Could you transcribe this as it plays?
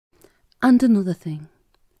And another thing.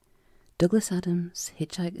 Douglas Adams'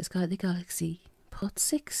 Hitch-Hiker's Guide to the Galaxy, Part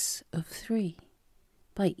 6 of 3,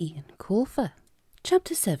 by Ian Colfer.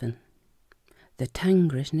 Chapter 7. The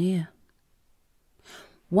Tangrish Near.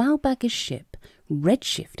 Wowbagger's ship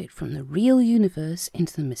redshifted from the real universe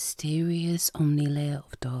into the mysterious omni-layer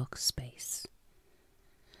of dark space.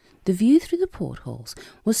 The view through the portholes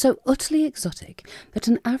was so utterly exotic that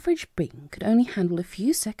an average being could only handle a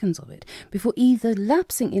few seconds of it before either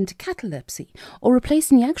lapsing into catalepsy or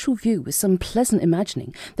replacing the actual view with some pleasant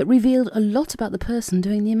imagining that revealed a lot about the person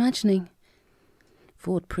doing the imagining.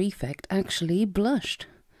 Ford Prefect actually blushed.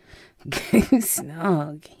 "Go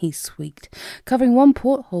snug," he squeaked, covering one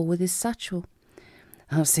porthole with his satchel.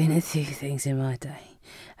 "I've seen a few things in my day.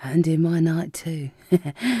 And in my night too.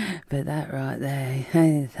 But that right there,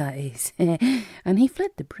 that is." And he fled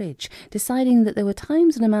the bridge, deciding that there were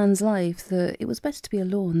times in a man's life that it was better to be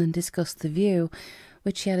alone than discuss the view,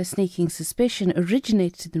 which he had a sneaking suspicion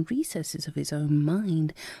originated in the recesses of his own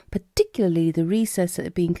mind, particularly the recess that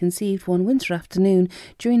had been conceived one winter afternoon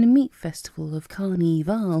during the meat festival of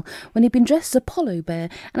Carnival, when he had been dressed as Apollo Bear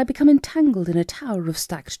and had become entangled in a tower of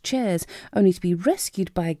stacked chairs, only to be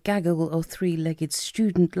rescued by a gaggle of three-legged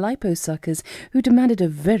student liposuckers who demanded a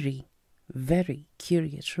very, very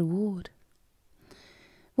curious reward.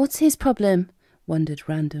 "What's his problem?" wondered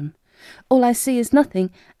Random. "All I see is nothing,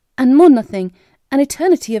 and more nothing, an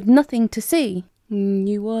eternity of nothing to see."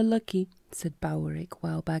 "You are lucky," said Bowerick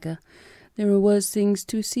Wowbagger. "There are worse things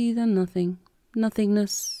to see than nothing.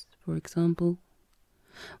 Nothingness, for example."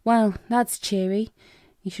 "Well, that's cheery.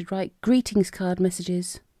 You should write greetings card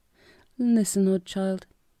messages." "Listen, odd child,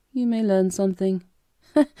 you may learn something."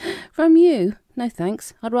 "From you? No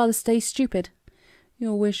thanks. I'd rather stay stupid."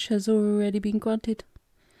 "Your wish has already been granted."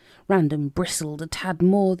 Random bristled a tad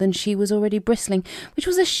more than she was already bristling, which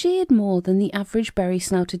was a shade more than the average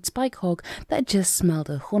berry-snouted spike hog that had just smelled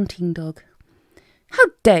a haunting dog. "How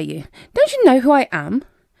dare you? Don't you know who I am?"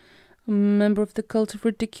 "A member of the cult of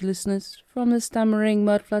ridiculousness, from the stammering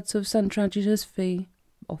mudflats of St. Traginas Fee,"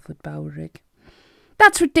 offered Bowerick.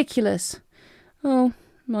 "That's ridiculous." "Oh,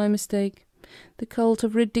 my mistake. The cult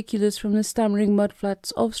of ridiculous from the stammering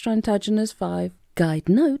mudflats of Strantagenas 5. Guide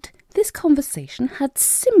note, this conversation had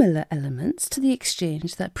similar elements to the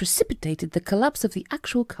exchange that precipitated the collapse of the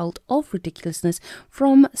actual cult of ridiculousness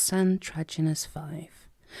from Strantagenas 5.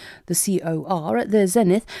 The COR at their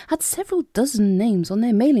zenith had several dozen names on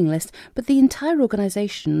their mailing list, but the entire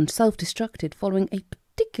organisation self-destructed following a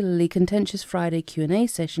particularly contentious Friday Q&A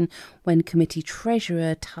session when Committee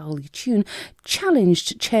Treasurer Tao Li-Chun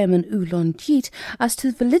challenged Chairman Oolong Jeet as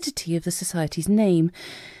to the validity of the Society's name.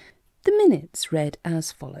 The minutes read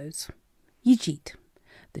as follows. Yijit.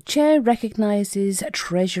 The chair recognises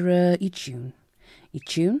Treasurer Yichun.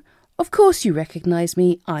 Yichun. Of course you recognise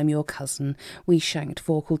me. I'm your cousin. We shanked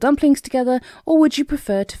Vorkal dumplings together, or would you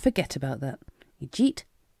prefer to forget about that? Yijit.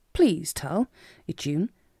 Please, Tal. Yichun.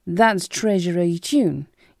 That's Treasurer Yichun.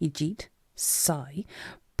 Yijit. Sigh.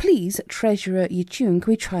 Please, Treasurer Yichun,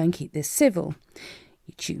 can we try and keep this civil?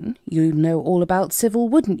 Yichun, you'd know all about civil,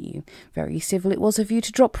 wouldn't you? Very civil it was of you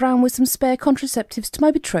to drop round with some spare contraceptives to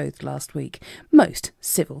my betrothed last week. Most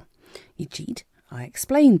civil. Yijit, I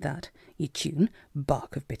explained that. Yichun,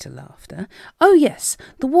 bark of bitter laughter. Oh yes,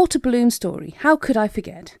 the water balloon story. How could I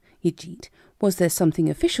forget? Yijit, was there something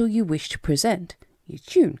official you wish to present?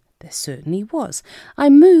 Yichun, there certainly was. I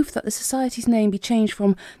move that the Society's name be changed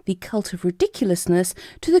from the Cult of Ridiculousness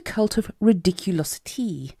to the Cult of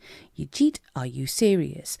Ridiculosity. Yijit, are you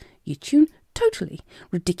serious? Yichun, totally.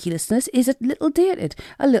 Ridiculousness is a little dated,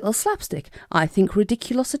 a little slapstick. I think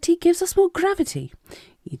ridiculosity gives us more gravity.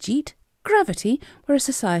 Yijit, gravity, we're a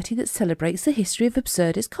society that celebrates the history of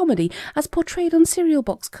absurdist comedy as portrayed on cereal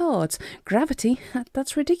box cards. Gravity,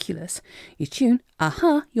 that's ridiculous. Yichun,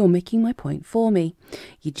 aha, you're making my point for me.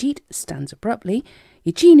 Yijit stands abruptly.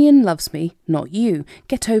 Eugenian loves me, not you.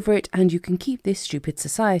 Get over it and you can keep this stupid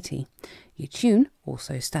society. Yichun,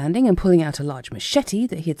 also standing and pulling out a large machete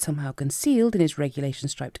that he had somehow concealed in his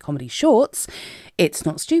regulation-striped comedy shorts. It's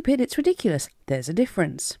not stupid, it's ridiculous. There's a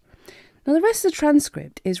difference. Now the rest of the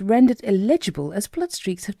transcript is rendered illegible as blood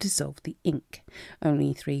streaks have dissolved the ink.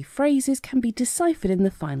 Only 3 phrases can be deciphered in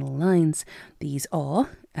the final lines. These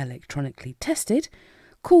are, electronically tested,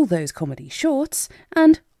 call those comedy shorts,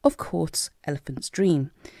 and, of course, elephant's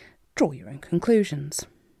dream. Draw your own conclusions.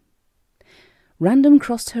 Random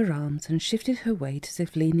crossed her arms and shifted her weight as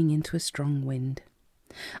if leaning into a strong wind.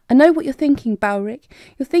 I know what you're thinking, Bowerick.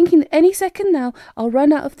 You're thinking that any second now I'll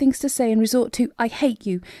run out of things to say and resort to "I hate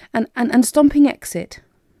you" and stomping exit.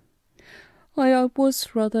 I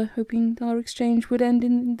was rather hoping our exchange would end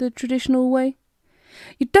in the traditional way.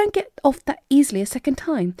 You don't get off that easily a second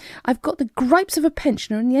time. I've got the gripes of a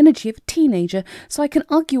pensioner and the energy of a teenager, so I can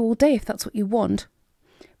argue all day if that's what you want.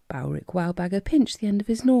 Bowrick Wowbagger pinched the end of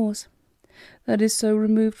his nose. That is so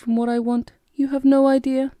removed from what I want. You have no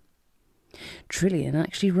idea. Trillian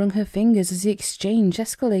actually wrung her fingers as the exchange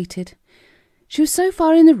escalated. She was so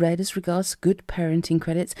far in the red as regards good parenting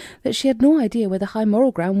credits that she had no idea where the high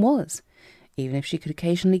moral ground was, even if she could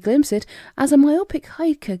occasionally glimpse it, as a myopic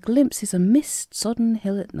hiker glimpses a mist-sodden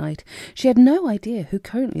hill at night. She had no idea who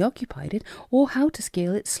currently occupied it or how to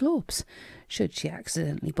scale its slopes, should she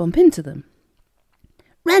accidentally bump into them.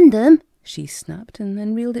 Random, she snapped and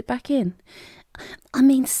then reeled it back in. I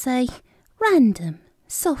mean to say, random,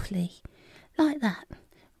 softly, like that,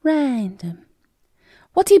 random.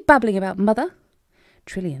 What are you babbling about, Mother?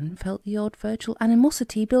 Trillian felt the odd virtual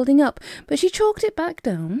animosity building up, but she chalked it back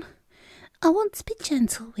down. I want to be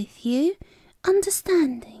gentle with you,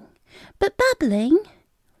 understanding, but babbling,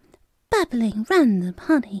 random,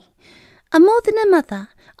 honey. I'm more than a mother.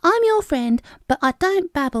 I'm your friend, but I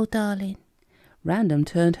don't babble, darling. Random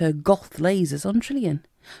turned her goth lasers on Trillian.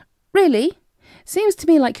 Really? Seems to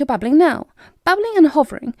me like you're babbling now. Babbling and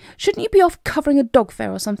hovering. Shouldn't you be off covering a dog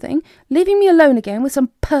fair or something? Leaving me alone again with some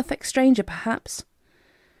perfect stranger, perhaps?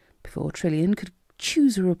 Before Trillian could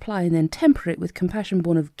choose a reply and then temper it with compassion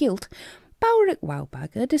born of guilt, Bowrick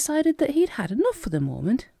Wowbagger decided that he'd had enough for the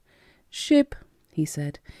moment. Ship, he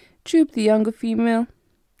said. Tube the younger female.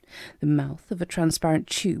 The mouth of a transparent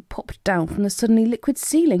tube popped down from the suddenly liquid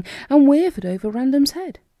ceiling and wavered over Random's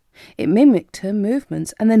head. It mimicked her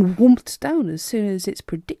movements and then whomped down as soon as its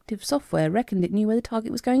predictive software reckoned it knew where the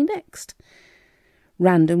target was going next.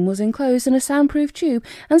 Random was enclosed in a soundproof tube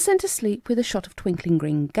and sent to sleep with a shot of twinkling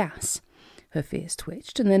green gas. Her face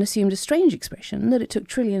twitched and then assumed a strange expression that it took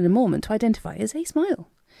Trillian a moment to identify as a smile.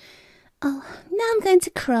 Oh, now I'm going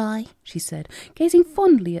to cry, she said, gazing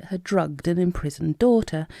fondly at her drugged and imprisoned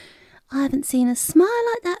daughter. I haven't seen a smile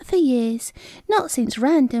like that for years, not since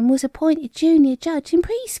Random was appointed junior judge in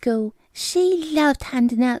preschool. She loved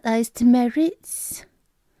handing out those demerits.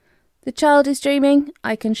 The child is dreaming.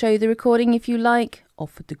 I can show you the recording if you like,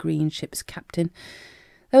 offered the green ship's captain.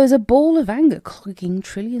 There was a ball of anger clogging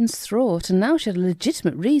Trillian's throat, and now she had a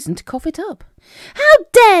legitimate reason to cough it up. How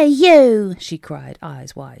dare you, she cried,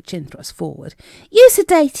 eyes wide, chin thrust forward. You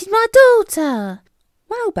sedated my daughter.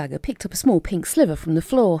 Wowbagger picked up a small pink sliver from the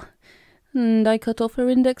floor. And I cut off her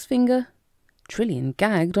index finger. Trillian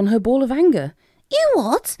gagged on her ball of anger. You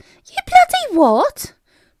what? You bloody what?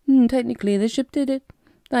 Technically, the ship did it.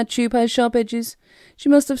 That tube has sharp edges. She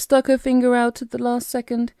must have stuck her finger out at the last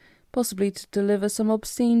second, possibly to deliver some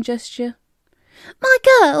obscene gesture. My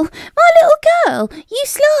girl! My little girl! You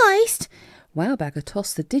sliced! Wowbagger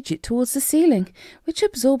tossed the digit towards the ceiling, which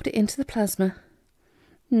absorbed it into the plasma.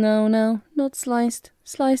 No, not sliced.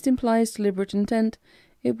 Sliced implies deliberate intent.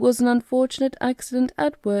 It was an unfortunate accident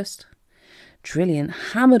at worst. Trillian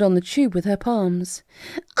hammered on the tube with her palms.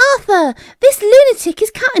 Arthur! This lunatic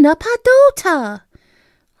is cutting up our daughter!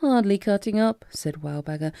 Hardly cutting up, said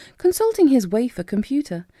Wowbagger, consulting his wafer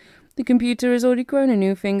computer. The computer has already grown a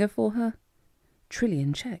new finger for her.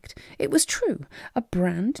 Trillian checked. It was true. A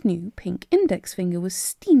brand new pink index finger was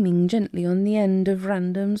steaming gently on the end of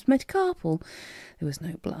Random's metacarpal. There was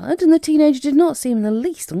no blood, and the teenager did not seem in the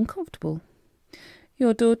least uncomfortable.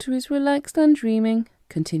 Your daughter is relaxed and dreaming,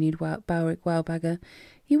 continued Bowrick Wowbagger.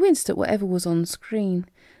 He winced at whatever was on screen.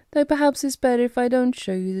 Though perhaps it's better if I don't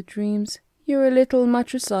show you the dreams. You're a little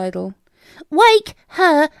matricidal. Wake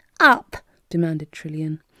her up, demanded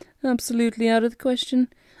Trillian. Absolutely out of the question.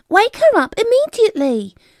 Wake her up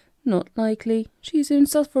immediately. Not likely. She's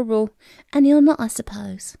insufferable. And you're not, I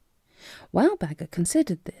suppose. Wowbagger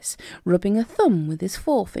considered this, rubbing a thumb with his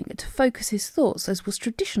forefinger to focus his thoughts as was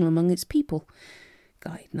traditional among its people.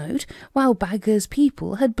 Guide note, Wowbagger's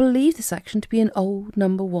people had believed this action to be an old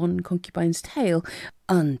 #1 concubine's tale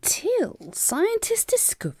until scientists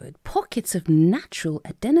discovered pockets of natural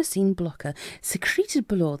adenosine blocker secreted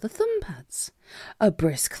below the thumb pads. A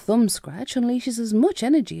brisk thumb scratch unleashes as much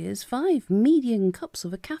energy as 5 medium cups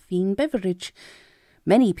of a caffeine beverage.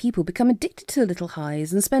 Many people become addicted to little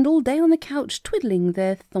highs and spend all day on the couch twiddling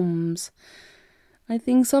their thumbs. I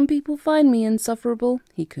think some people find me insufferable,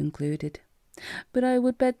 he concluded. But I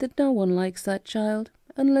would bet that no one likes that child,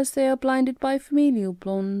 unless they are blinded by familial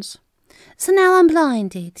bonds. So now I'm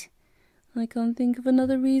blinded. I can't think of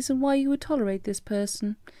another reason why you would tolerate this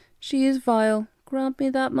person. She is vile. Grant me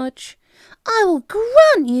that much. I will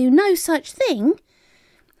grant you no such thing.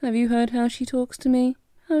 Have you heard how she talks to me?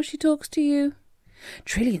 How she talks to you?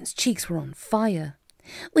 Trillian's cheeks were on fire.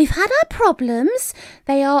 We've had our problems.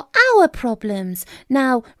 They are our problems.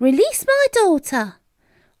 Now release my daughter.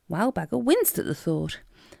 Wowbagger winced at the thought.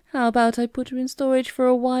 How about I put her in storage for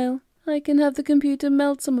a while? I can have the computer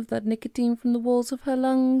melt some of that nicotine from the walls of her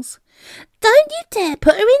lungs. Don't you dare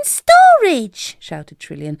put her in storage, shouted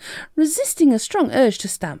Trillian, resisting a strong urge to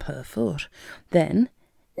stamp her foot. Then,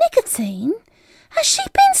 nicotine? Has she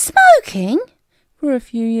been smoking? For a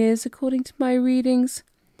few years, according to my readings.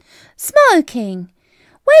 Smoking?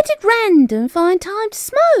 Where did Random find time to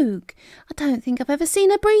smoke? I don't think I've ever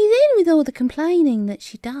seen her breathe in with all the complaining that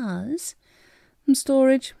she does.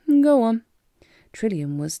 Storage. Go on.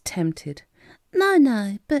 Trillian was tempted.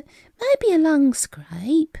 No, but maybe a lung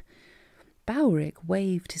scrape. Bowrick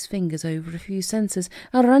waved his fingers over a few sensors,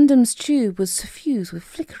 and Random's tube was suffused with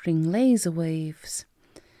flickering laser waves.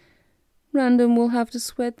 Random will have to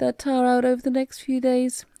sweat that tar out over the next few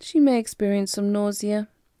days. She may experience some nausea.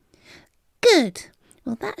 Good.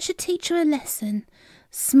 Well, that should teach her a lesson.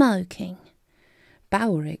 Smoking.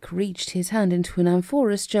 Bowrick reached his hand into an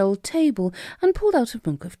amphorous-jewelled table and pulled out a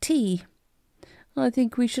mug of tea. I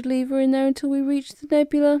think we should leave her in there until we reach the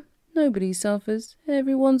nebula. Nobody suffers.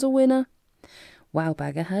 Everyone's a winner.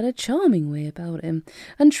 Wowbagger had a charming way about him,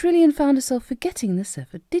 and Trillian found herself forgetting the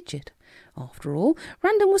severed digit. After all,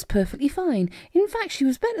 Random was perfectly fine. In fact, she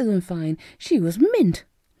was better than fine. She was mint.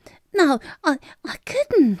 No, I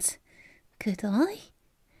couldn't. Could I?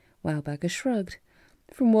 Wowbagger shrugged.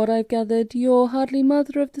 From what I've gathered, you're hardly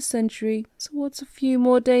Mother of the Century, so what's a few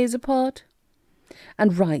more days apart?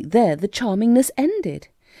 And right there the charmingness ended.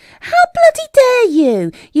 How bloody dare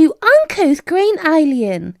you, you uncouth green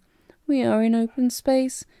alien! We are in open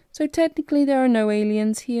space, so technically there are no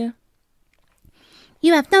aliens here.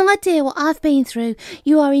 You have no idea what I've been through.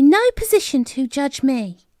 You are in no position to judge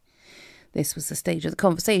me. This was the stage of the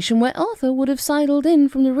conversation where Arthur would have sidled in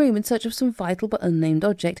from the room in search of some vital but unnamed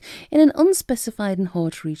object in an unspecified and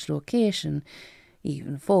hard-to-reach location.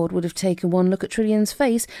 Even Ford would have taken one look at Trillian's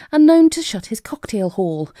face and known to shut his cocktail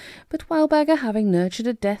hall, but Wowbagger, having nurtured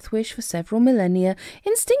a death wish for several millennia,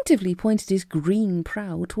 instinctively pointed his green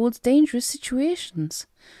prow towards dangerous situations.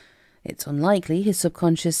 It's unlikely, his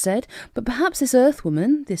subconscious said, but perhaps this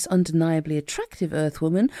Earthwoman, this undeniably attractive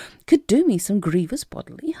Earthwoman, could do me some grievous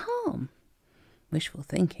bodily harm. Wishful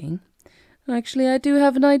thinking. Actually, I do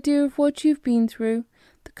have an idea of what you've been through.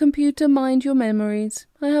 The computer mined your memories.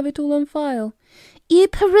 I have it all on file. You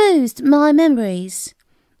perused my memories?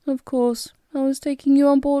 Of course. I was taking you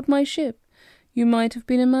on board my ship. You might have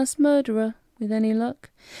been a mass murderer, with any luck.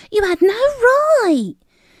 You had no right!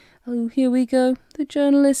 Oh, here we go. The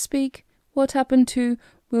journalists speak. What happened to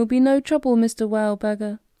 "Will be no trouble, Mr.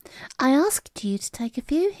 Wowbagger"? I asked you to take a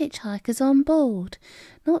few hitchhikers on board,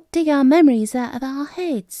 not dig our memories out of our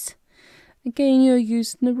heads. Again you're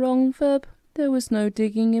using the wrong verb. There was no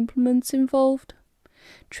digging implements involved.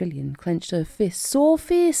 Trillian clenched her fists so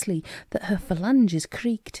fiercely that her phalanges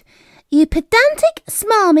creaked. You pedantic,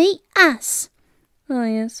 smarmy ass! Ah,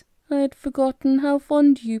 yes, I had forgotten how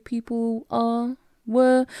fond you people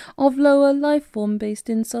were of lower life-form-based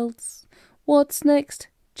insults. What's next?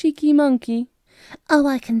 Cheeky monkey? Oh,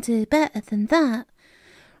 I can do better than that.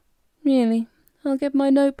 Really? I'll get my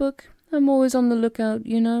notebook. I'm always on the lookout,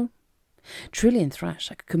 you know. Trillian thrashed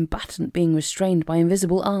like a combatant being restrained by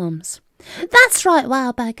invisible arms. That's right,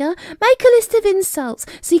 Wowbagger. Make a list of insults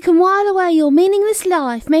so you can while away your meaningless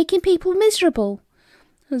life making people miserable.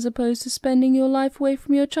 As opposed to spending your life away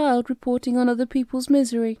from your child reporting on other people's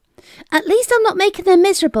misery. At least I'm not making them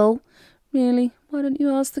miserable. Really? Why don't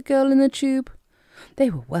you ask the girl in the tube?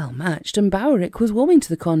 They were well matched, and Bowrick was warming to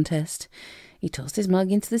the contest. He tossed his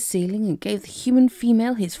mug into the ceiling and gave the human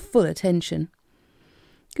female his full attention.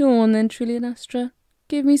 Go on then, Trillian Astra.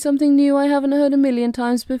 Give me something new I haven't heard a million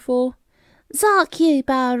times before. Zark you,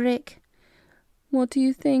 Bowrick. What do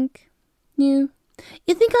you think? You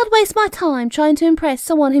think I'd waste my time trying to impress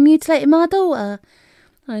someone who mutilated my daughter?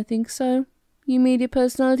 I think so. You media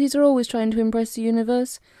personalities are always trying to impress the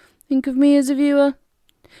universe. Think of me as a viewer.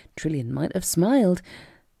 Trillian might have smiled.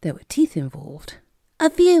 There were teeth involved. A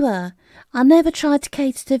viewer? I never tried to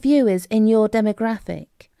cater to viewers in your demographic.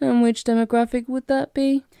 And which demographic would that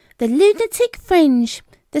be? The lunatic fringe.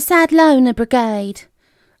 The sad loner brigade.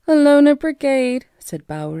 A loner brigade, said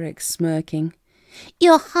Bowrick, smirking.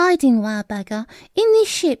 You're hiding, Wowbagger, in this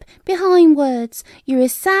ship, behind words. You're a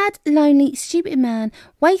sad, lonely, stupid man,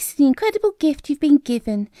 wasting the incredible gift you've been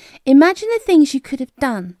given. Imagine the things you could have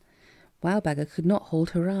done. Wowbagger could not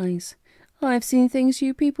hold her eyes. I've seen things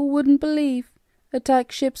you people wouldn't believe.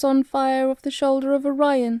 Attack ships on fire off the shoulder of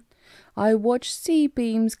Orion. I watched sea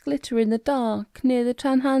beams glitter in the dark near the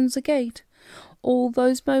Tanhansa Gate. All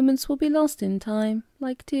those moments will be lost in time,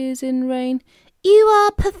 like tears in rain. You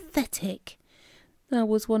are pathetic. That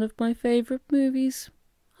was one of my favourite movies.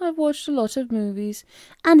 I've watched a lot of movies.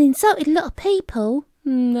 And insulted a lot of people.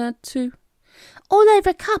 That too. All over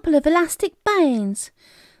a couple of elastic bands.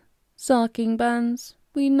 Sarking bands.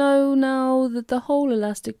 We know now that the whole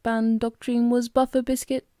elastic band doctrine was buffer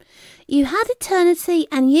biscuit. You had eternity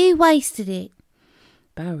and you wasted it.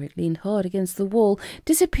 Barrett leaned hard against the wall,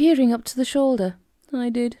 disappearing up to the shoulder. I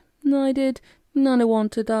did. None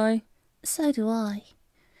want to die. So do I.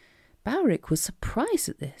 Barrick was surprised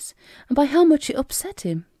at this, and by how much it upset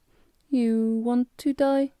him. You want to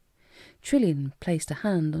die? Trillian placed a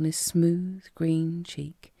hand on his smooth green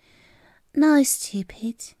cheek. No,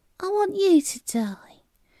 stupid. I want you to die.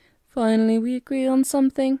 Finally we agree on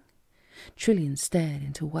something. Trillian stared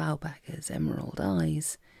into Wowbagger's emerald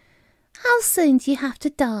eyes. How soon do you have to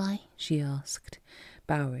die? She asked.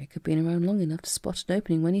 Barrick had been around long enough to spot an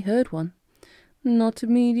opening when he heard one. Not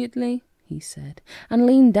immediately, he said, and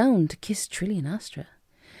leaned down to kiss Trillian Astra.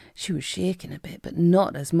 She was shaking a bit, but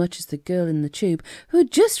not as much as the girl in the tube, who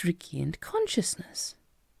had just regained consciousness.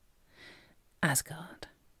 Asgard.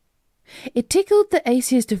 It tickled the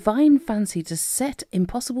Aesir's divine fancy to set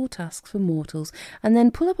impossible tasks for mortals, and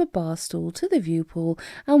then pull up a bar stool to the view pool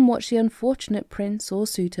and watch the unfortunate prince or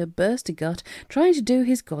suitor burst a gut trying to do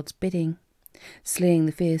his god's bidding. Slaying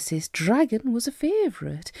the fiercest dragon was a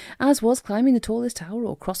favourite, as was climbing the tallest tower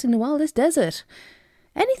or crossing the wildest desert.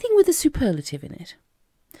 Anything with a superlative in it.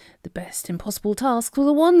 The best impossible tasks were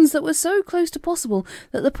the ones that were so close to possible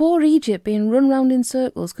that the poor Egypt, being run round in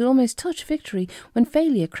circles, could almost touch victory when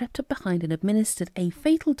failure crept up behind and administered a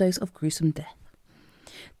fatal dose of gruesome death.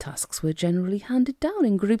 Tasks were generally handed down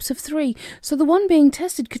in groups of 3, so the one being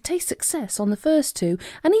tested could taste success on the first 2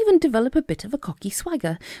 and even develop a bit of a cocky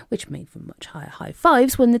swagger, which made for much higher high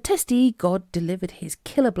fives when the testy god delivered his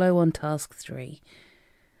killer blow on task 3.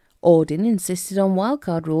 Odin insisted on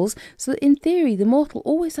wildcard rules so that in theory the mortal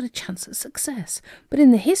always had a chance at success, but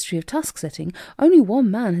in the history of task setting only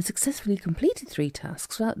one man has successfully completed 3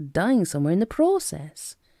 tasks without dying somewhere in the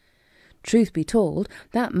process. Truth be told,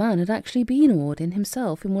 that man had actually been Odin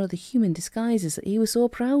himself in one of the human disguises that he was so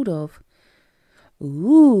proud of.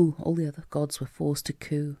 Ooh, all the other gods were forced to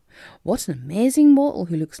coo. What an amazing mortal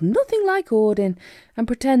who looks nothing like Odin, and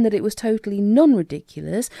pretend that it was totally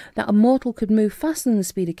non-ridiculous that a mortal could move faster than the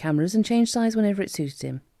speed of cameras and change size whenever it suited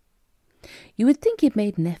him. You would think he'd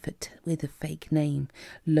made an effort with a fake name.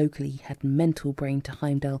 Locally he had mental brain to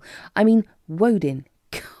Heimdall. I mean, Woden,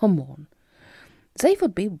 come on.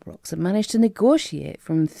 Zaphod Beeblebrox had managed to negotiate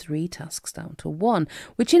from 3 tasks down to 1,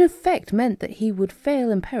 which in effect meant that he would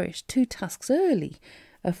fail and perish 2 tasks early,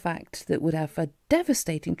 a fact that would have a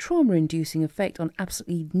devastating trauma-inducing effect on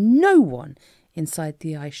absolutely no one inside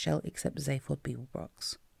the ice shell except Zaphod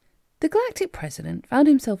Beeblebrox. The Galactic President found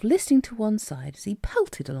himself listening to one side as he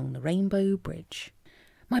pelted along the Rainbow Bridge.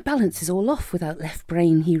 My balance is all off without left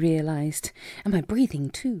brain, he realised, and my breathing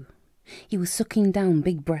too. He was sucking down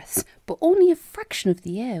big breaths, but only a fraction of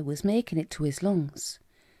the air was making it to his lungs.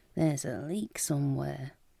 There's a leak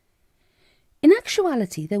somewhere. In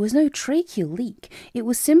actuality, there was no tracheal leak. It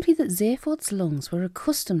was simply that Zaphod's lungs were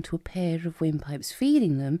accustomed to a pair of windpipes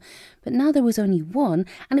feeding them, but now there was only one,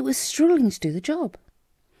 and it was struggling to do the job.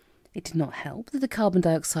 It did not help that the carbon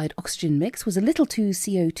dioxide-oxygen mix was a little too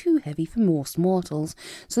CO2 heavy for most mortals,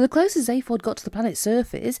 so the closer Zaphod got to the planet's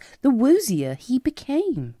surface, the woozier he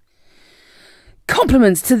became.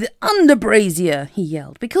 "Compliments to the underbrazier," he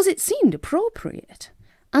yelled, because it seemed appropriate.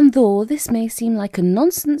 And though this may seem like a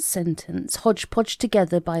nonsense sentence hodgepodged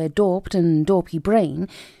together by a doped and dopey brain,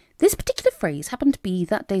 this particular phrase happened to be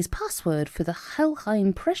that day's password for the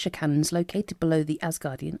Helheim pressure cannons located below the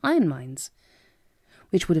Asgardian iron mines.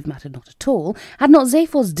 Which would have mattered not at all, had not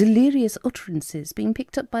Zaphod's delirious utterances been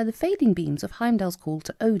picked up by the fading beams of Heimdall's call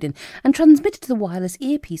to Odin and transmitted to the wireless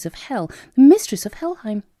earpiece of Hel, the mistress of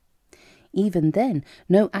Helheim. Even then,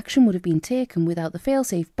 no action would have been taken without the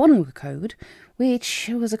failsafe Bono code, which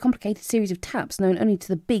was a complicated series of taps known only to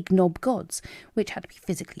the big knob gods, which had to be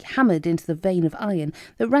physically hammered into the vein of iron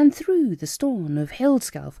that ran through the stone of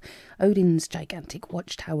Hildskjalf, Odin's gigantic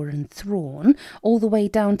watchtower and throne, all the way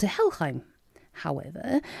down to Helheim.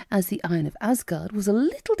 However, as the iron of Asgard was a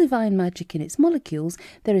little divine magic in its molecules,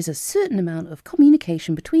 there is a certain amount of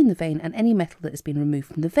communication between the vein and any metal that has been removed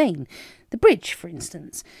from the vein. The bridge, for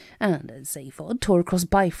instance. And as Zaphod tore across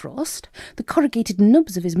Bifrost, the corrugated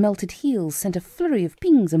nubs of his melted heels sent a flurry of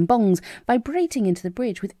pings and bongs vibrating into the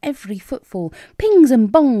bridge with every footfall. Pings and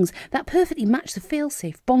bongs that perfectly matched the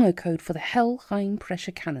failsafe bongo code for the Helheim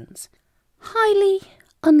pressure cannons. Highly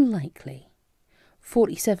unlikely.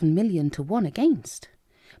 47 million to 1 against.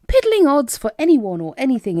 Piddling odds for anyone or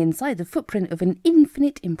anything inside the footprint of an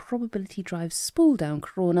infinite improbability drive spool down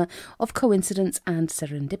corona of coincidence and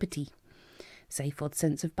serendipity. Zaphod's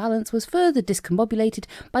sense of balance was further discombobulated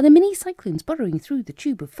by the mini-cyclones burrowing through the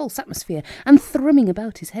tube of false atmosphere and thrumming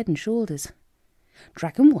about his head and shoulders.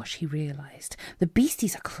 Dragonwash, he realised. The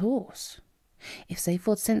beasties are close. If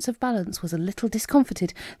Zaphod's sense of balance was a little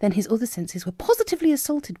discomfited, then his other senses were positively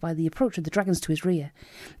assaulted by the approach of the dragons to his rear.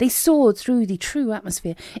 They soared through the true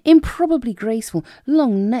atmosphere, improbably graceful,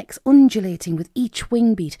 long necks undulating with each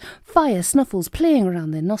wing beat, fire snuffles playing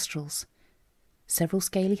around their nostrils. Several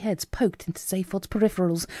scaly heads poked into Zaphod's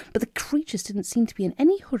peripherals, but the creatures didn't seem to be in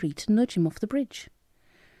any hurry to nudge him off the bridge.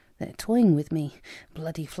 "They're toying with me,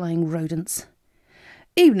 bloody flying rodents."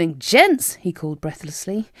 "Evening, gents," he called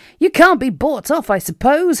breathlessly. "You can't be bought off, I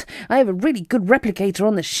suppose. I have a really good replicator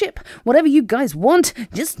on the ship. Whatever you guys want,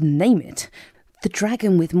 just name it." The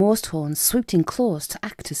dragon with morsed horns swooped in claws to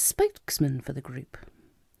act as spokesman for the group.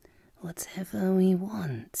 "Whatever we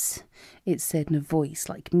want," it said in a voice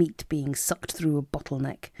like meat being sucked through a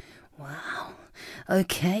bottleneck. "Wow.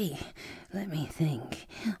 Okay, let me think.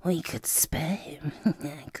 We could spare him,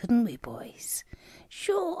 couldn't we, boys?"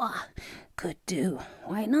 "Sure, could do.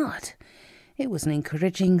 Why not?" It was an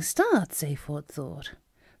encouraging start, Zaphod thought.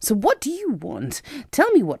 "So what do you want? Tell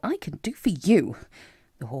me what I can do for you."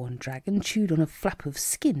 The horned dragon chewed on a flap of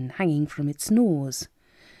skin hanging from its nose.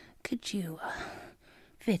 "Could you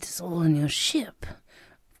fit us all on your ship?"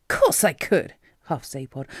 "Of course I could," huffed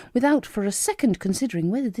Zaphod, without for a second considering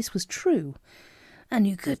whether this was true. "And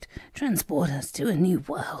you could transport us to a new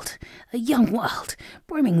world, a young world,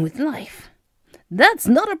 brimming with life." "That's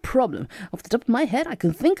not a problem. Off the top of my head I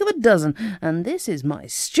can think of a dozen, and this is my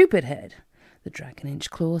stupid head." The dragon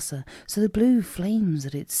inched closer, so the blue flames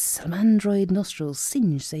at its salamandroid nostrils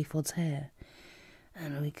singed Zaphod's hair.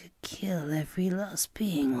 "And we could kill every last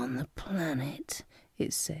being on the planet,"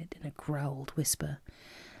 it said in a growled whisper.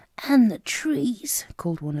 "And the trees,"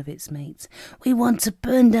 called one of its mates. "We want to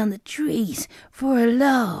burn down the trees for a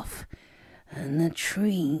laugh." "And the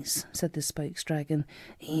trees," said the spokesdragon.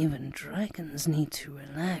 "Even dragons need to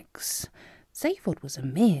relax." Zaphod was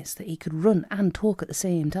amazed that he could run and talk at the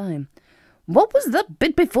same time. "What was the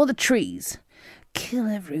bit before the trees?" "Kill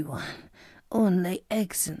everyone, or lay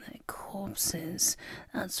eggs in their corpses.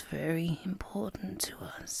 That's very important to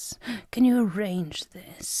us. Can you arrange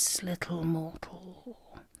this, little mortal?"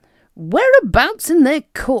 "Whereabouts in their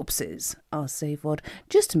corpses?" asked Zaphod,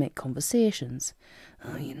 just to make conversations.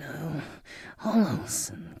 "Oh, you know, hollows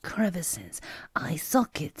and crevices. Eye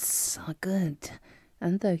sockets are good."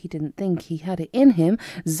 And though he didn't think he had it in him,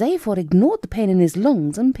 Zaphod ignored the pain in his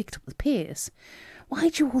lungs and picked up the pace. "Why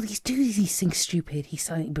do you always do these things, stupid?" he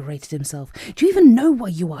silently berated himself. "Do you even know why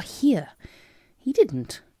you are here?" He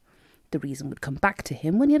didn't. The reason would come back to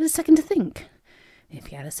him when he had a second to think. If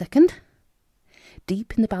he had a second.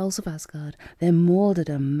 Deep in the bowels of Asgard, there mouldered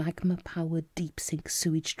a magma-powered deep-sink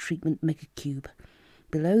sewage treatment megacube.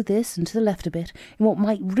 Below this, and to the left a bit, in what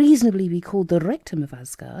might reasonably be called the rectum of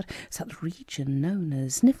Asgard, sat the region known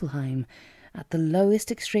as Niflheim. At the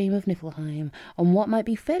lowest extreme of Niflheim, on what might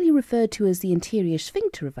be fairly referred to as the interior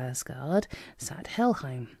sphincter of Asgard, sat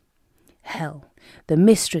Helheim. Hel, the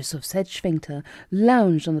mistress of said sphincter,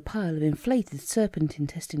 lounged on the pile of inflated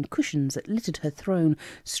serpent-intestine cushions that littered her throne,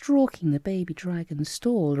 stroking the baby dragon's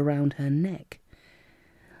stole around her neck.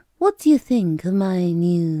 "What do you think of my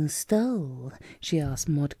new stole?" she asked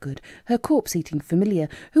Modgood, her corpse-eating familiar,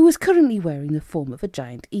 who was currently wearing the form of a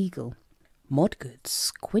giant eagle. Modgood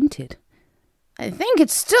squinted. "I think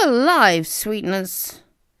it's still alive, sweetness."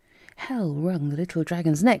 Hel wrung the little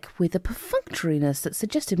dragon's neck with a perfunctoriness that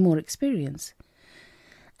suggested more experience.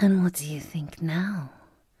 "And what do you think now?"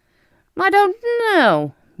 "I don't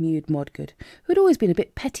know," mewed Modgood, who had always been a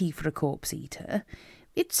bit petty for a corpse-eater.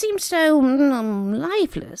 "It seems so,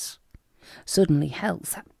 lifeless." Suddenly Hel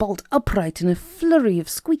sat bolt upright in a flurry of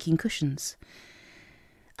squeaking cushions.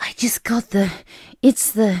 "I just got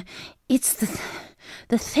it's the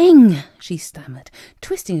thing," she stammered,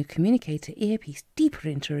 twisting a communicator earpiece deeper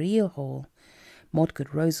into her ear hole.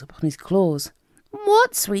 Modgood rose up on his claws.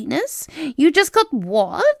 "What, sweetness? You just got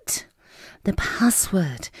what?" "The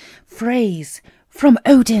password. Phrase. From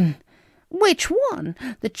Odin." "Which one?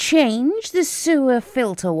 The change, the sewer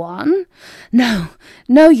filter one?" No,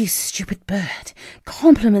 you stupid bird.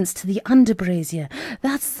 Compliments to the underbrazier.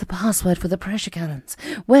 That's the password for the pressure cannons.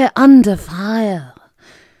 We're under fire."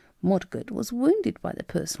 Modgood was wounded by the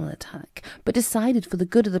personal attack, but decided for the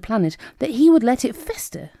good of the planet that he would let it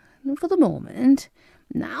fester, for the moment.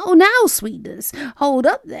 Now, sweetness, hold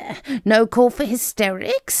up there. No call for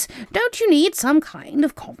hysterics. Don't you need some kind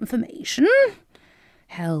of confirmation?"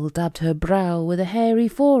 Hell dabbed her brow with a hairy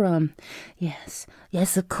forearm. Yes,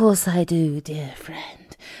 of course I do, dear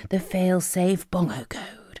friend. The fail-safe bongo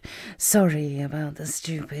code. Sorry about the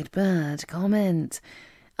stupid bird comment.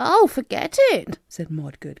 Oh, forget it, said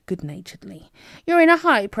Modgood good-naturedly. You're in a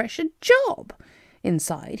high-pressure job.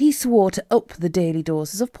 Inside, he swore to up the daily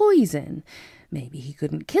doses of poison. Maybe he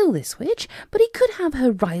couldn't kill this witch, but he could have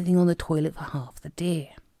her writhing on the toilet for half the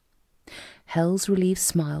day. Hell's relieved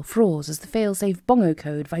smile froze as the fail-safe bongo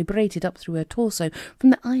code vibrated up through her torso from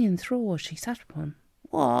the iron throw she sat upon.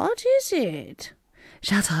 What is it?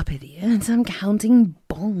 Shut up, idiot. I'm counting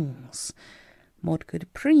bongs. Modgood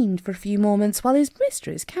preened for a few moments while his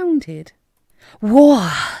mistress counted.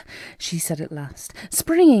 War, she said at last,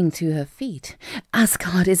 springing to her feet.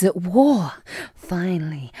 Asgard is at war.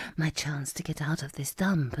 Finally, my chance to get out of this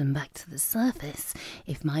dump and back to the surface.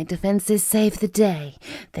 If my defences save the day,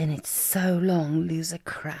 then it's so long, loser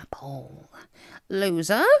crap hole.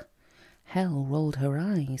 Loser? Hell rolled her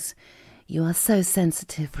eyes. You are so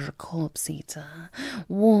sensitive for a corpse eater.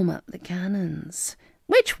 Warm up the cannons.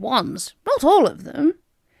 Which ones? Not all of them.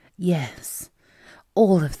 Yes,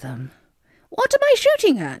 all of them. What am I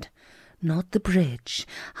shooting at? Not the bridge.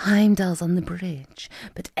 Heimdall's on the bridge.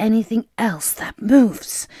 But anything else that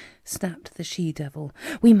moves, snapped the she-devil.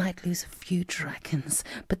 We might lose a few dragons,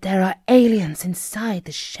 but there are aliens inside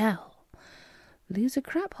the shell. Lose a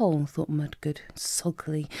crap hole, thought Mudgood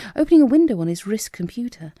sulkily, opening a window on his wrist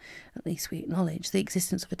computer. At least we acknowledge the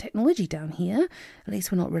existence of a technology down here. At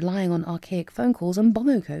least we're not relying on archaic phone calls and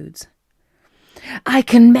bongo codes. I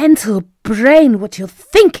can mental brain what you're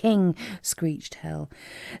thinking, screeched Hell.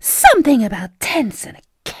 Something about tents and a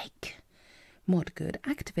cake. Modgood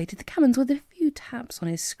activated the cannons with a few taps on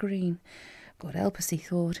his screen. God help us, he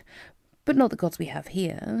thought. But not the gods we have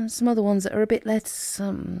here. Some other ones that are a bit less,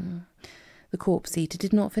 The corpse eater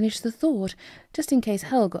did not finish the thought, just in case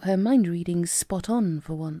Hell got her mind reading spot on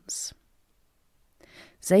for once.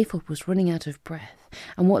 Zaphod was running out of breath,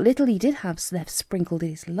 and what little he did have left sprinkled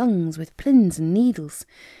his lungs with pins and needles.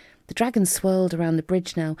 The dragons swirled around the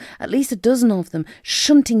bridge now, at least a dozen of them,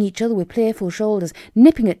 shunting each other with playful shoulders,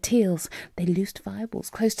 nipping at tails. They loosed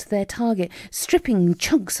fireballs close to their target, stripping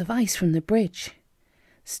chunks of ice from the bridge.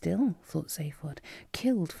 Still, thought Zaphod,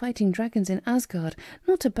 killed fighting dragons in Asgard,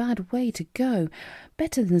 not a bad way to go.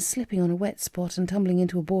 Better than slipping on a wet spot and tumbling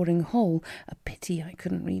into a boring hole. A pity I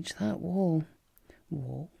couldn't reach that wall.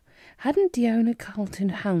 Wall? Hadn't Diona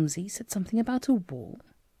Carlton Hounsey said something about a wall?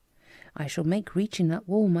 I shall make reaching that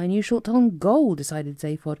wall my new short-term goal, decided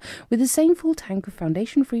Zaphod, with the same full tank of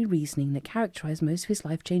foundation-free reasoning that characterised most of his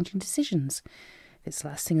life-changing decisions. If it's the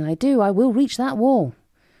last thing I do, I will reach that wall.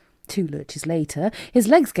 2 lurches later, his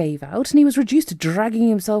legs gave out, and he was reduced to dragging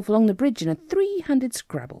himself along the bridge in a 3-handed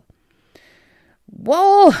scrabble.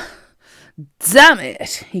 Wall! Damn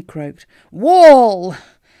it! He croaked. Wall!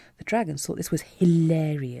 The dragons thought this was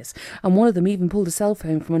hilarious, and one of them even pulled a cell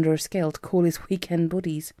phone from under a scale to call his weekend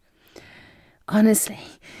buddies. Honestly,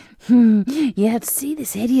 you have to see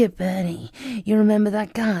this idiot, Bernie. You remember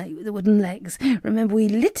that guy with the wooden legs? Remember we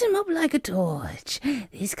lit him up like a torch?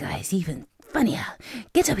 This guy's even funnier.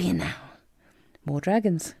 Get up here now. More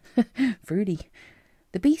dragons. Fruity.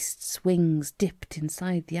 The beast's wings dipped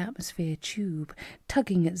inside the atmosphere tube,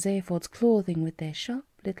 tugging at Zaphod's clothing with their sharp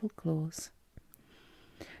little claws.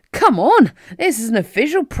 Come on! This is an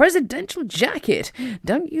official presidential jacket!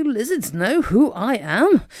 Don't you lizards know who I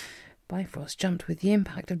am? Bifrost jumped with the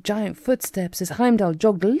impact of giant footsteps as Heimdall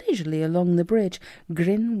jogged leisurely along the bridge,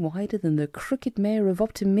 grin wider than the crooked mayor of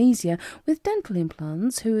Optimesia with dental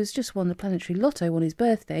implants, who has just won the planetary lotto on his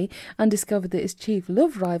birthday and discovered that his chief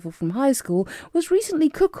love rival from high school was recently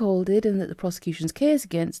cuckolded and that the prosecution's case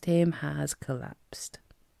against him has collapsed.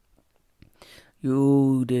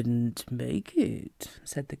 You didn't make it,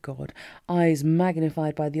 said the god, eyes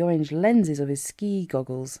magnified by the orange lenses of his ski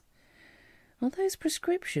goggles. Are those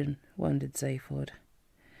prescription? Wondered Zaphod.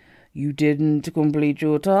 You didn't complete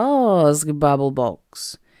your task,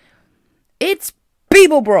 Babblebox. It's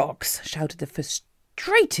Beeblebrox, shouted the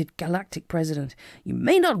frustrated galactic president. You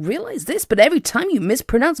may not realize this, but every time you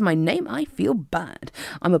mispronounce my name, I feel bad.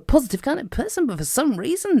 I'm a positive kind of person, but for some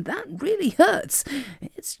reason, that really hurts.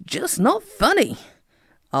 It's just not funny.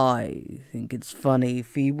 I think it's funny,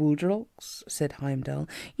 Feebledrox, said Heimdall,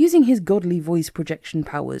 using his godly voice projection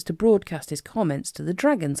powers to broadcast his comments to the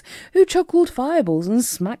dragons, who chuckled fireballs and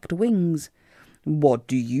smacked wings. What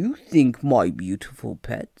do you think, my beautiful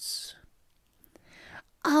pets?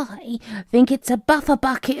 I think it's a buffer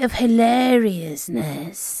bucket of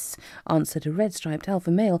hilariousness, answered a red-striped alpha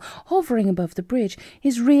male, hovering above the bridge,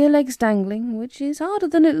 his rear legs dangling, which is harder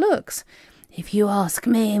than it looks. If you ask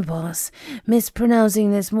me, boss,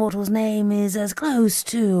 mispronouncing this mortal's name is as close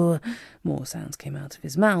to... More sounds came out of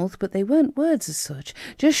his mouth, but they weren't words as such,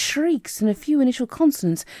 just shrieks and a few initial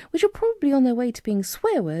consonants, which were probably on their way to being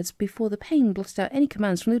swear words before the pain blotted out any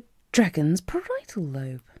commands from the dragon's parietal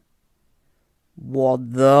lobe.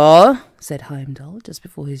 "What the?" said Heimdall, just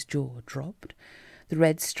before his jaw dropped. The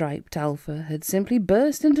red-striped alpha had simply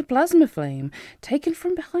burst into plasma flame, taken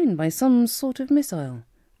from behind by some sort of missile.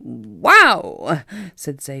 "Wow!"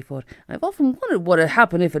 said Zaphod. "I've often wondered what would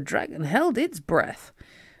happen if a dragon held its breath."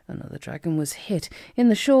 Another dragon was hit in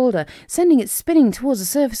the shoulder, sending it spinning towards the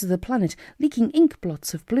surface of the planet, leaking ink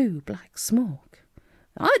blots of blue-black smoke.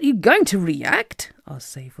 "Aren't you going to react?"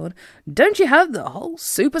 asked Zaphod. "Don't you have the whole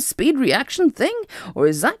super-speed reaction thing, or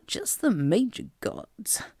is that just the major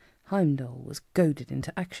gods?" Heimdall was goaded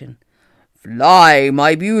into action. "Fly,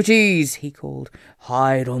 my beauties!" he called.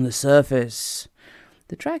 "Hide on the surface."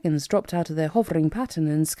 The dragons dropped out of their hovering pattern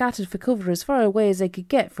and scattered for cover as far away as they could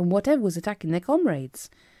get from whatever was attacking their comrades.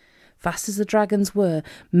 Fast as the dragons were,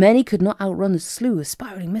 many could not outrun the slew of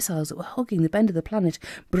spiraling missiles that were hugging the bend of the planet,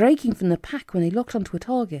 breaking from the pack when they locked onto a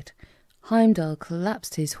target. Heimdall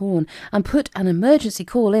collapsed his horn and put an emergency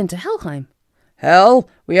call in to Helheim. "Hel,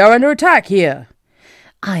 we are under attack here."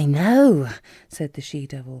 "I know," said the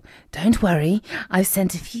she-devil. "Don't worry, I've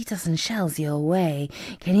sent a few dozen shells your way.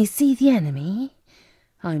 Can you see the enemy?"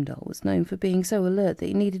 Heimdall was known for being so alert that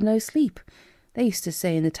he needed no sleep. They used to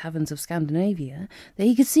say in the taverns of Scandinavia that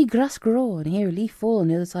he could see grass grow and hear a leaf fall on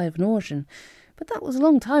the other side of an ocean. But that was a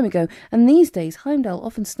long time ago, and these days Heimdall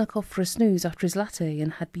often snuck off for a snooze after his latte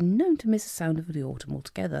and had been known to miss the sound of the autumn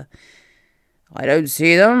altogether. "I don't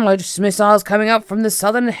see them. Just missiles coming up from the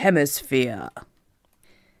southern hemisphere."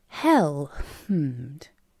 Hell hummed.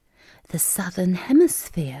 "The southern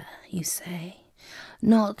hemisphere, you say?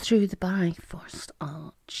 Not through the Bifrost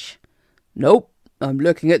Arch?" "Nope, I'm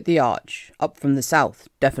looking at the arch. Up from the south,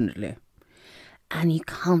 definitely." "And you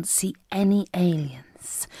can't see any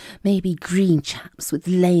aliens? Maybe green chaps with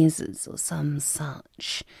lasers or some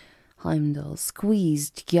such?" Heimdall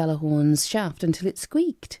squeezed Gjallarhorn's shaft until it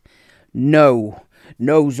squeaked. No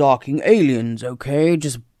zarking aliens, okay?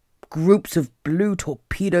 Just groups of blue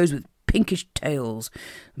torpedoes with pinkish tails.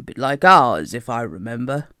 A bit like ours, if I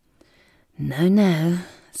remember." No,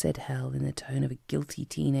 said Hel in the tone of a guilty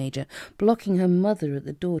teenager, blocking her mother at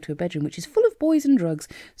the door to a bedroom which is full of boys and drugs,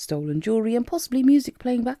 stolen jewellery and possibly music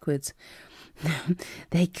playing backwards.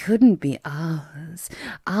 "They couldn't be ours.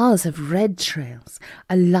 Ours have red trails,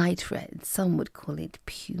 a light red, some would call it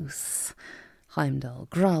puce." Heimdall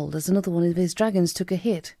growled as another one of his dragons took a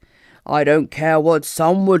hit. "I don't care what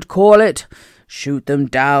some would call it. Shoot them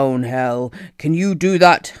down, Hel. Can you do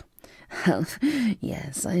that?"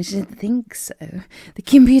 "Yes, I should think so. The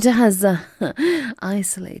computer has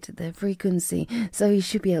isolated their frequency, so you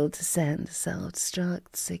should be able to send a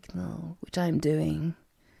self-destruct signal, which I'm doing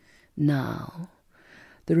now."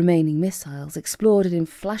 The remaining missiles exploded in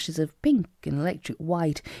flashes of pink and electric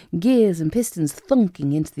white, gears and pistons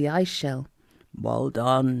thunking into the ice shell. "Well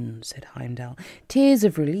done," said Heimdall, tears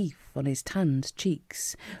of relief on his tanned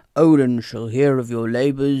cheeks. "Odin shall hear of your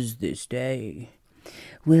labours this day."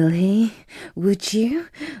 "Will he? Would you?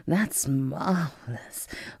 That's marvellous.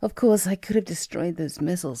 Of course, I could have destroyed those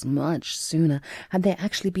missiles much sooner had they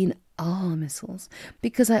actually been our missiles,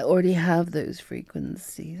 because I already have those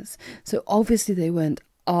frequencies. So obviously they weren't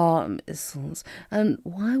our missiles, and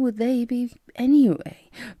why would they be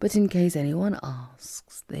anyway? But in case anyone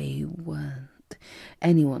asks, they weren't.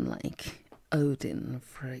 Anyone like Odin,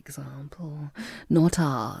 for example. Not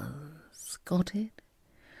ours. Got it?"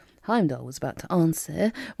 Heimdall was about to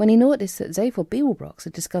answer when he noticed that Zaphod Beeblebrox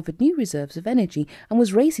had discovered new reserves of energy and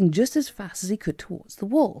was racing just as fast as he could towards the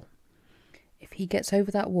wall. If he gets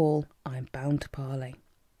over that wall, I'm bound to parley.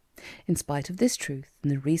 In spite of this truth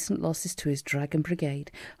and the recent losses to his dragon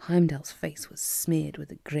brigade, Heimdall's face was smeared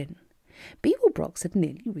with a grin. Beeblebrox had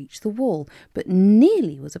nearly reached the wall, but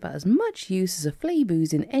nearly was about as much use as a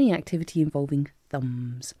flayboos in any activity involving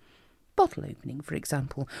thumbs. Bottle opening, for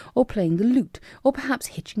example, or playing the lute, or perhaps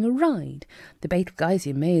hitching a ride. The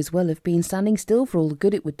Betelgeuse may as well have been standing still for all the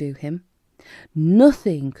good it would do him.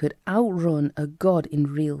 Nothing could outrun a god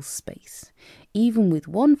in real space. Even with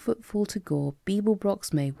 1 footfall to go,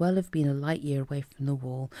 Beeblebrox may well have been a light year away from the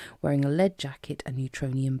wall, wearing a lead jacket and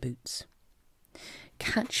neutronium boots.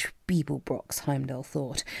 Catch Beeblebrox, Heimdall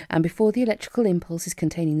thought, and before the electrical impulses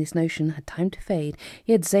containing this notion had time to fade,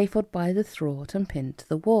 he had Zaphod by the throat and pinned to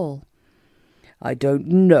the wall. "I don't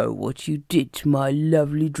know what you did to my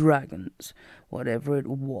lovely dragons. Whatever it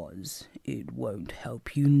was, it won't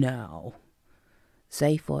help you now."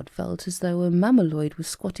 Zaphod felt as though a mammaloid was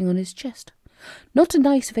squatting on his chest. Not a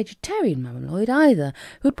nice vegetarian mammaloid either,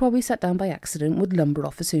 who had probably sat down by accident and would lumber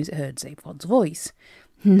off as soon as it heard Zaphod's voice.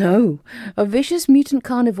 No, a vicious mutant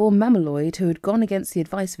carnivore mammaloid who had gone against the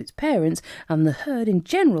advice of its parents and the herd in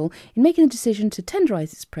general in making the decision to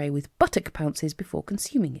tenderize its prey with buttock pounces before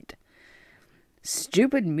consuming it.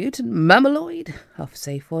 "Stupid mutant mammaloid," huffed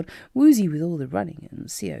Zaphod, woozy with all the running and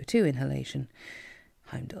CO2 inhalation.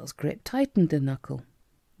 Heimdall's grip tightened a knuckle.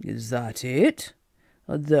 "Is that it?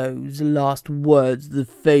 Are those the last words of the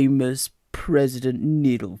famous President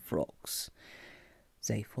Needlefrogs?"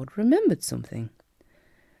 Zaphod remembered something.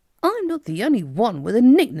 "I'm not the only one with a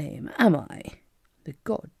nickname, am I?" The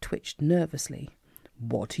god twitched nervously.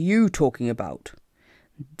 "What are you talking about?"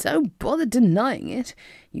 "Don't bother denying it.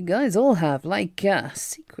 You guys all have, like, a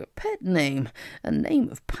secret pet name, a name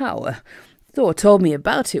of power. Thor told me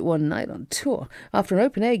about it one night on tour, after an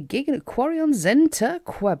open-air gig in a quarry on Zenta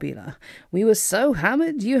Quabula. We were so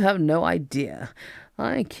hammered you have no idea.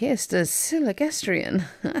 I kissed a Siligestrian."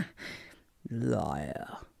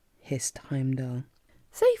 "Liar," hissed Heimdall.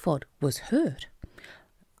 Zaphod was hurt.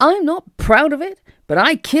 "I'm not proud of it, but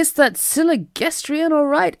I kissed that Siligestrian all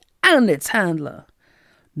right, and its handler."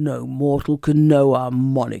 "No mortal can know our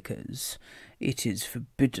monikers. It is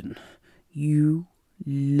forbidden. You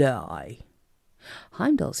lie."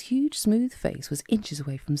 Heimdall's huge, smooth face was inches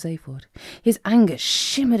away from Zaphod. His anger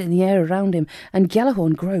shimmered in the air around him, and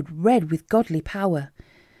Gjallarhorn glowed red with godly power.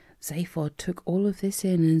 Zaphod took all of this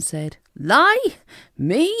in and said, "Lie?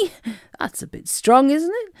 Me? That's a bit strong,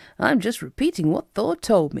 isn't it? I'm just repeating what Thor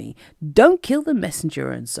told me. Don't kill the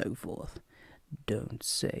messenger and so forth." "Don't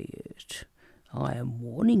say it. I am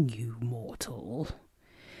warning you, mortal."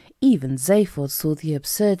 Even Zaphod saw the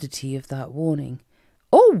absurdity of that warning.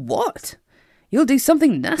 "Oh, what? You'll do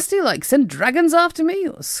something nasty like send dragons after me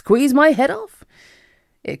or squeeze my head off?"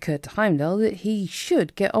 It occurred to Heimdall that he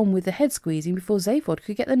should get on with the head squeezing before Zaphod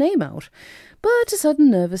could get the name out. But a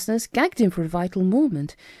sudden nervousness gagged him for a vital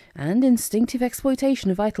moment, and instinctive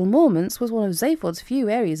exploitation of vital moments was one of Zaphod's few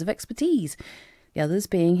areas of expertise, the others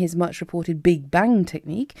being his much-reported Big Bang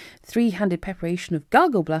technique, three-handed preparation of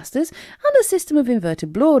gargle blasters, and a system of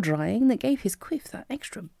inverted blow-drying that gave his quiff that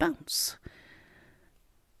extra bounce.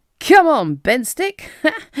 "Come on, Bentstick!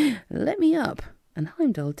 Let me up." And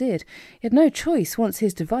Heimdall did. He had no choice once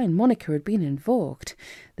his divine moniker had been invoked.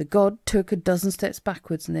 The god took a dozen steps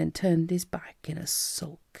backwards and then turned his back in a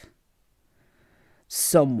sulk.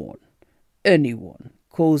 "Someone, anyone,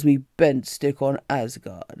 calls me Bentstick on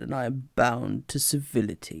Asgard, and I am bound to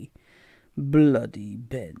civility. Bloody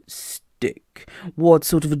Bentstick! What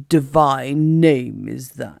sort of a divine name is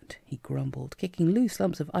that?" he grumbled, kicking loose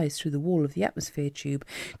lumps of ice through the wall of the atmosphere tube,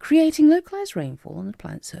 creating localized rainfall on the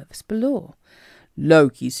planet's surface below.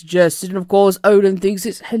 "Loki suggested, and of course Odin thinks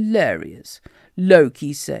it's hilarious.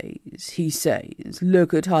 Loki says,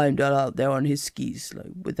 look at Heimdall out there on his ski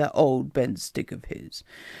slope with that old bent stick of his.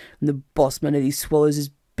 And the bossman and he swallows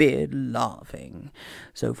his beard laughing.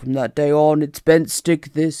 So from that day on it's bent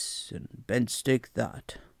stick this and bent stick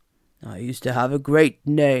that. I used to have a great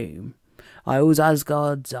name. I was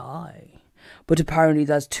Asgard's Eye. But apparently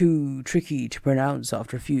that's too tricky to pronounce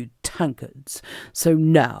after a few tankards, so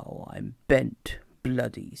now I'm Bent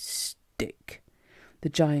Bloody Stick." The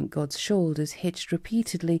giant god's shoulders hitched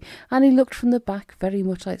repeatedly, and he looked from the back very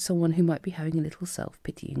much like someone who might be having a little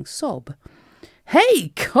self-pitying sob. "Hey,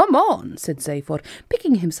 come on," said Zaphod,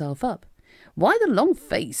 picking himself up. "Why the long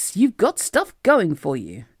face? You've got stuff going for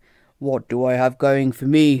you." "What do I have going for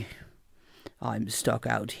me? I'm stuck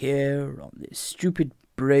out here on this stupid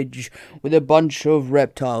bridge with a bunch of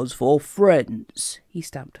reptiles for friends." He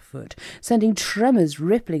stamped a foot, sending tremors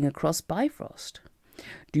rippling across Bifrost.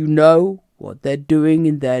 "Do you know what they're doing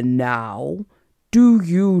in there now? Do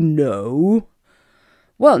you know?"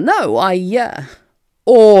 "Well, no,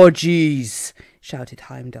 Orgies!" shouted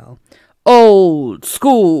Heimdall. "Old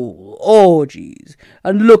school orgies.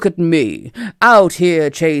 And look at me, out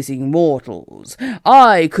here chasing mortals.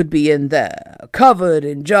 I could be in there, covered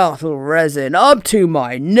in jartle resin, up to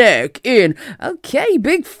my neck in—" "Okay,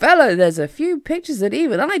 big fella, there's a few pictures that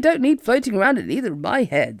even I don't need floating around in either of my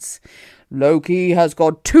heads. Loki has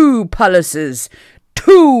got 2 palaces.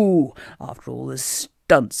 2! After all the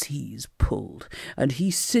stunts he's pulled, and he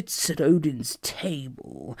sits at Odin's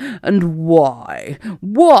table. And why?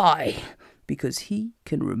 Why? Because he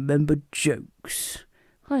can remember jokes."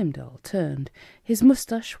 Heimdall turned, his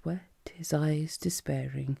moustache wet, his eyes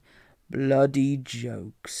despairing. "Bloody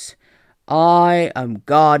jokes. I am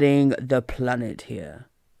guarding the planet here.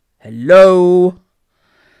 Hello?"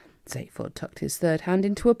 Zaphod tucked his third hand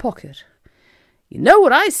into a pocket. "You know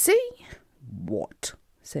what I see?" "What?"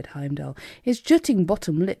 said Heimdall, his jutting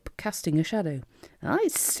bottom lip casting a shadow. I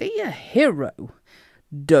see a hero.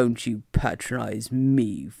 Don't you patronize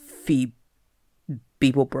me,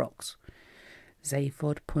 Beeblebrox.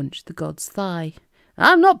 Zaphod punched the god's thigh.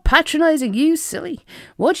 I'm not patronizing you, silly.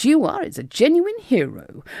 What you are is a genuine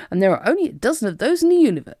hero, and there are only a dozen of those in the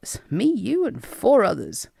universe. Me, you, and 4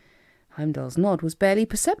 others. Heimdall's nod was barely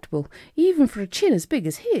perceptible, even for a chin as big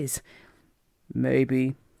as his.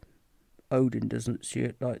 Maybe Odin doesn't see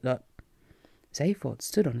it like that. Zaphod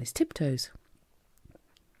stood on his tiptoes.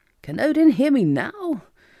 Can Odin hear me now?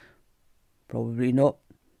 Probably not.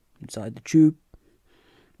 Inside the tube.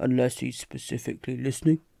 Unless he's specifically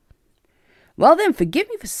listening. Well then, forgive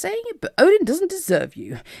me for saying it, but Odin doesn't deserve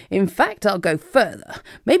you. In fact, I'll go further.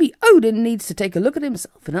 Maybe Odin needs to take a look at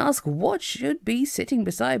himself and ask what should be sitting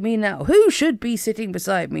beside me now. Who should be sitting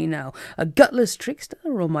beside me now? A gutless trickster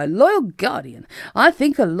or my loyal guardian? I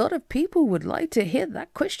think a lot of people would like to hear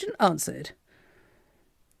that question answered.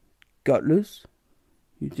 Gutless?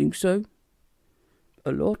 You think so?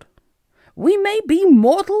 A lot? We may be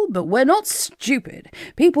mortal, but we're not stupid.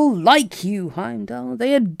 People like you, Heimdall.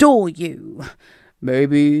 They adore you.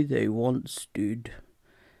 Maybe they once did.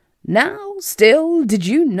 Now, still, did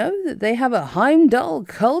you know that they have a Heimdall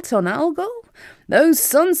cult on Algol? Those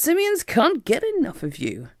Sun Simians can't get enough of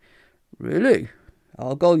you. Really?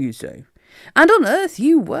 Algol, you say? And on Earth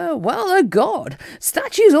you were, well, a god.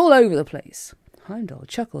 Statues all over the place. Heimdall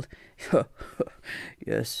chuckled.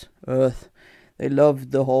 Yes, Earth. They loved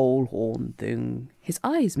the whole horn thing. His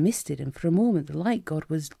eyes misted, and for a moment the light god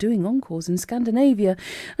was doing encores in Scandinavia,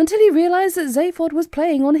 until he realized that Zaphod was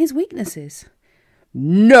playing on his weaknesses.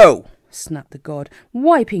 No, snapped the god,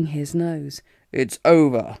 wiping his nose. It's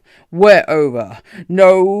over. We're over.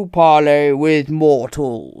 No parley with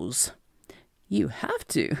mortals. You have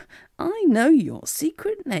to. I know your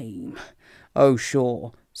secret name. Oh,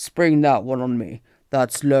 sure. Spring that one on me.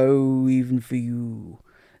 That's low even for you.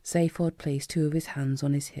 Zaphod placed 2 of his hands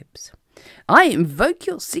on his hips. I invoke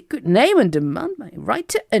your secret name and demand my right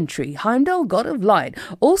to entry, Heimdall, god of light,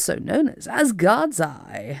 also known as Asgard's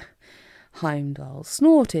Eye. Heimdall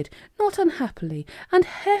snorted, not unhappily, and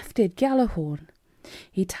hefted Gjallarhorn.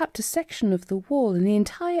 He tapped a section of the wall, and the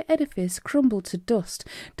entire edifice crumbled to dust,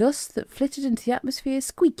 dust that flitted into the atmosphere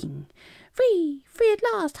squeaking. Free! Free at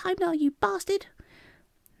last, Heimdall, you bastard!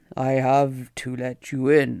 I have to let you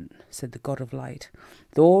in, said the god of light.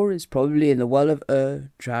 Thor is probably in the well of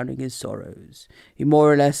drowning his sorrows. He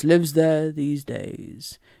more or less lives there these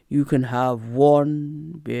days. You can have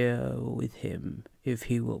 1 beer with him, if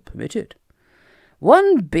he will permit it.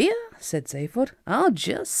 1 beer? Said Zaphod. I'll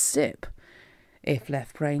just sip. If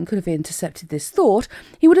Left Brain could have intercepted this thought,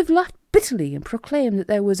 he would have laughed bitterly and proclaimed that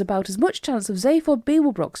there was about as much chance of Zaphod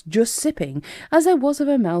Beeblebrox just sipping as there was of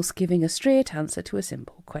a mouse giving a straight answer to a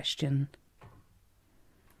simple question.